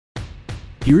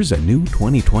Here's a new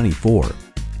 2024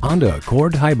 Honda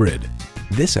Accord Hybrid.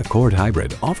 This Accord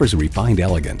Hybrid offers refined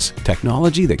elegance,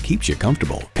 technology that keeps you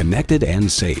comfortable, connected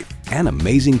and safe, and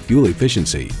amazing fuel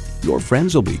efficiency. Your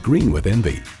friends will be green with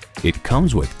envy. It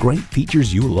comes with great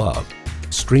features you love: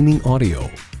 streaming audio,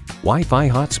 Wi-Fi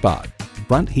hotspot,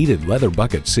 front heated leather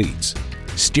bucket seats,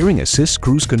 steering assist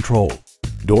cruise control,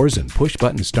 doors and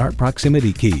push-button start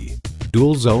proximity key,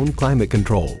 dual zone climate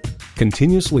control,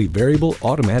 continuously variable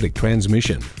automatic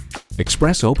transmission,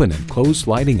 express open and close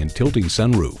sliding and tilting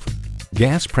sunroof,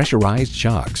 gas pressurized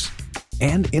shocks,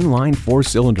 and inline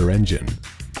 4-cylinder engine.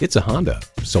 It's a Honda,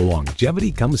 so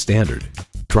longevity comes standard.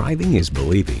 Driving is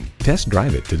believing. Test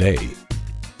drive it today.